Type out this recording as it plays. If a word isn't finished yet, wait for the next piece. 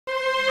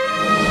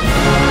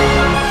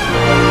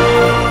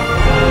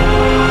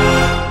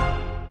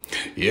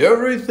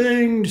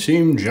everything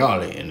seemed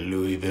jolly in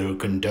Louisville,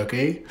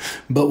 Kentucky.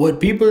 But what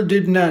people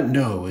did not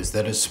know is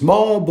that a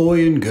small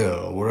boy and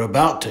girl were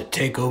about to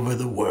take over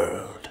the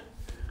world.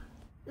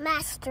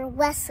 Master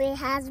Wesley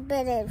has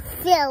been in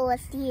field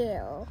with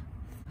you,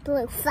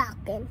 Blue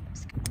Falcon.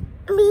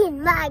 Me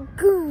and my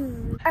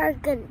goon are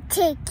gonna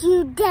take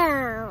you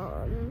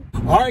down.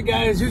 All right,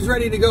 guys, who's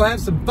ready to go have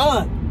some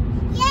fun?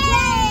 Yay!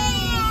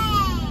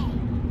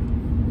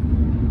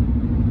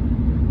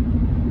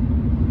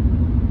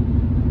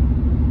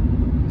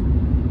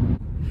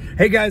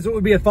 Hey, guys, what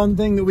would be a fun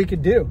thing that we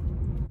could do?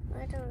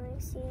 Why don't we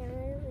see a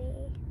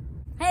movie?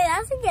 Hey,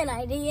 that's a good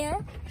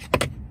idea.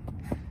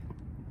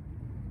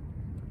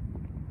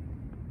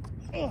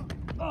 Keep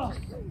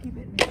hitting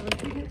me, brother.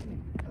 Keep hitting me.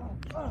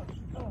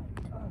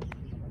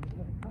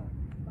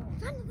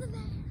 Son of a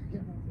man.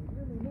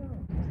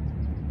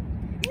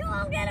 You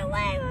won't get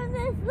away with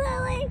this,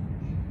 Lily.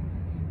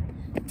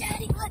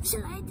 Daddy, what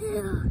should I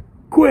do?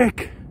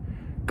 Quick,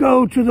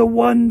 go to the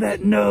one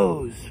that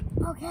knows.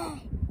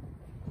 Okay.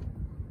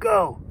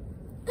 Go.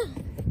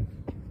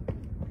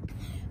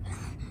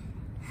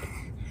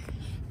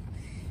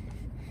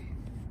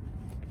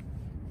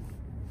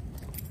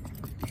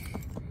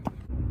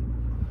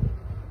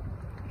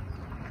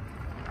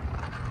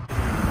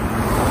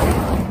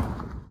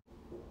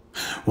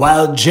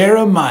 While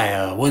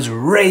Jeremiah was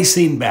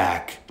racing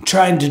back,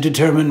 trying to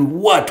determine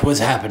what was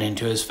happening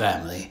to his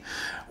family,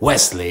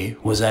 Wesley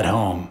was at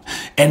home,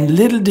 and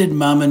little did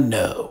Mama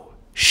know,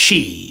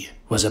 she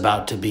was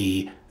about to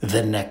be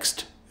the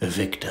next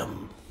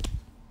victim.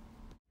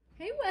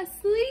 Hey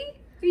Wesley,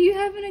 are you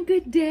having a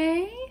good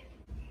day?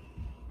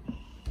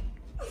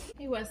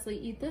 Hey Wesley,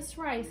 eat this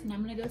rice and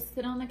I'm gonna go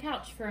sit on the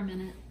couch for a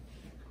minute.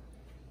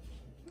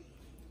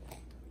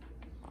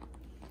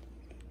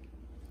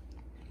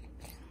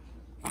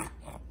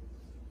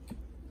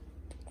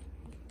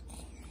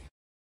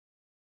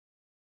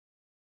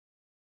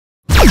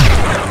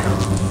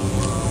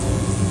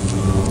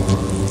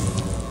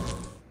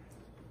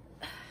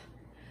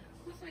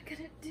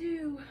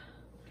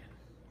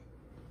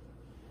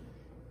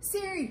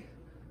 Siri,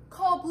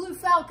 call Blue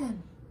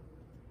Falcon.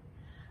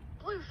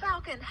 Blue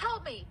Falcon,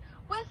 help me!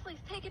 Wesley's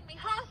taken me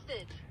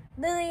hostage.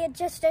 Lily had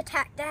just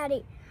attacked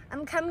Daddy.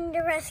 I'm coming to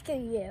rescue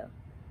you.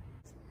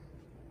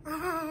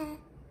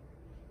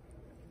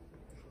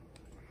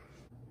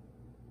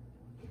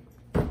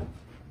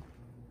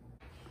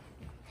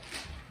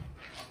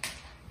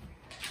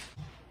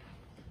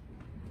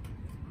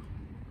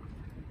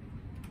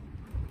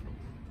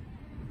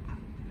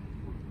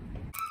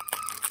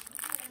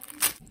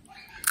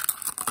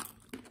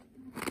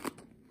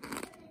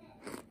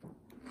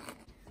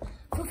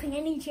 I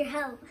need your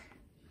help.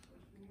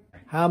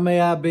 How may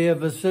I be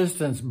of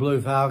assistance,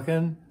 Blue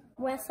Falcon?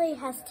 Wesley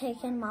has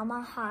taken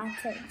Mama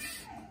hostage,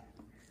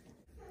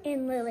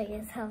 and Lily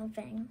is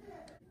helping.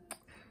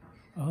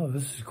 Oh,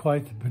 this is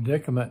quite the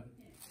predicament.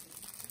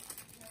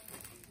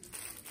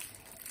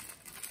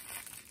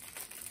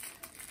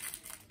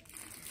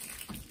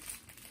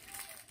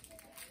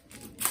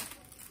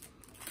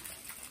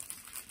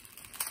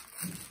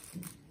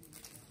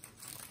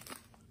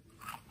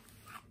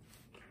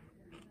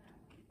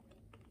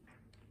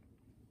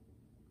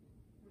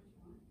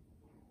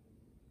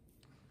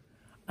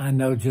 I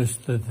know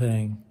just the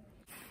thing.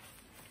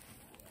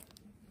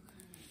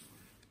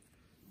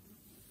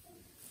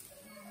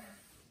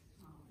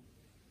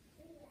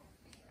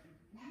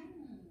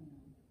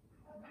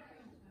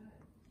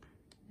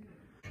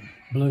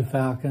 Blue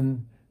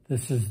Falcon,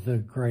 this is the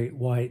great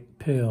white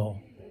pill,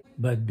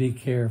 but be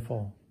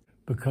careful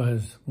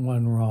because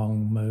one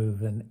wrong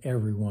move and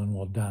everyone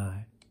will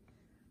die.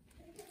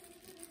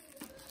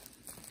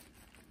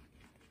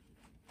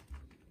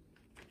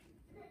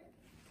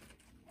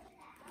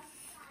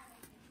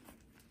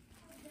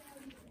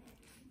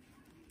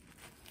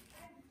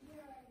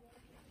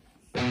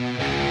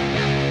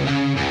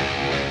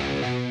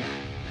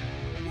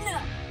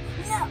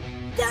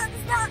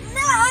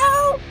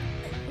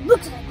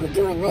 Looks like we're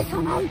doing this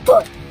on our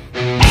foot.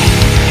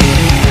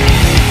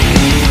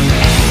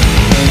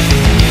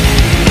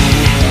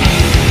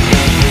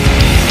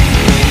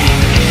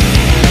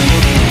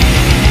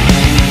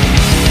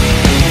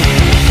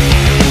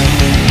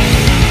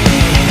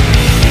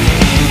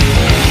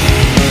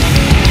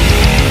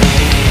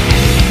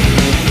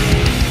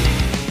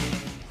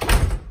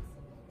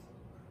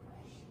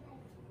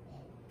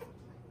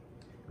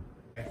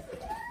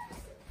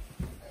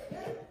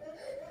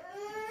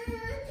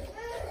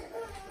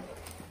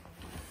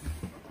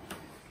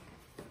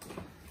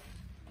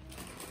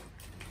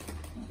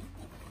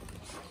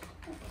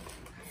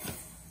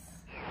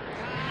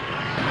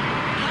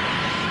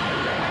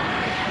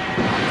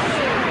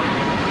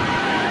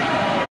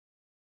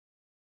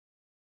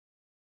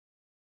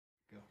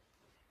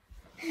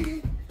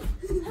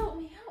 Help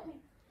me, help me.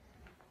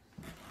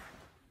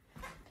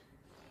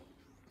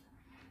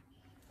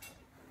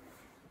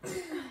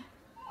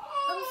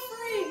 I'm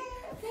free.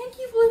 Thank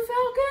you, Blue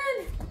Falcon.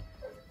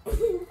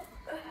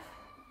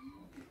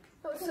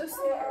 I was so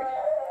scared.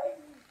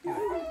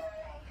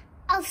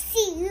 I'll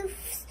see you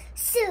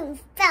soon.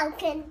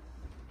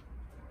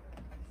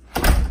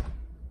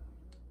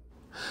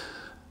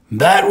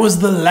 That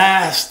was the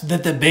last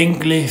that the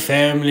Binkley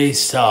family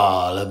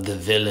saw of the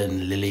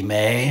villain Lily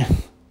May.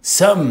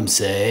 Some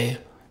say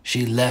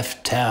she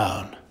left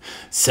town.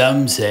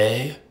 Some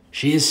say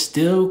she is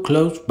still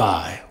close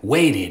by,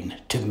 waiting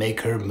to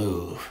make her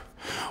move.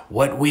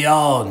 What we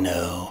all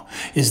know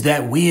is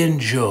that we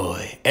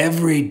enjoy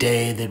every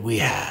day that we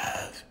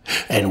have.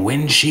 And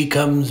when she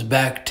comes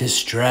back to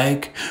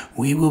strike,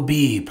 we will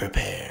be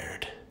prepared.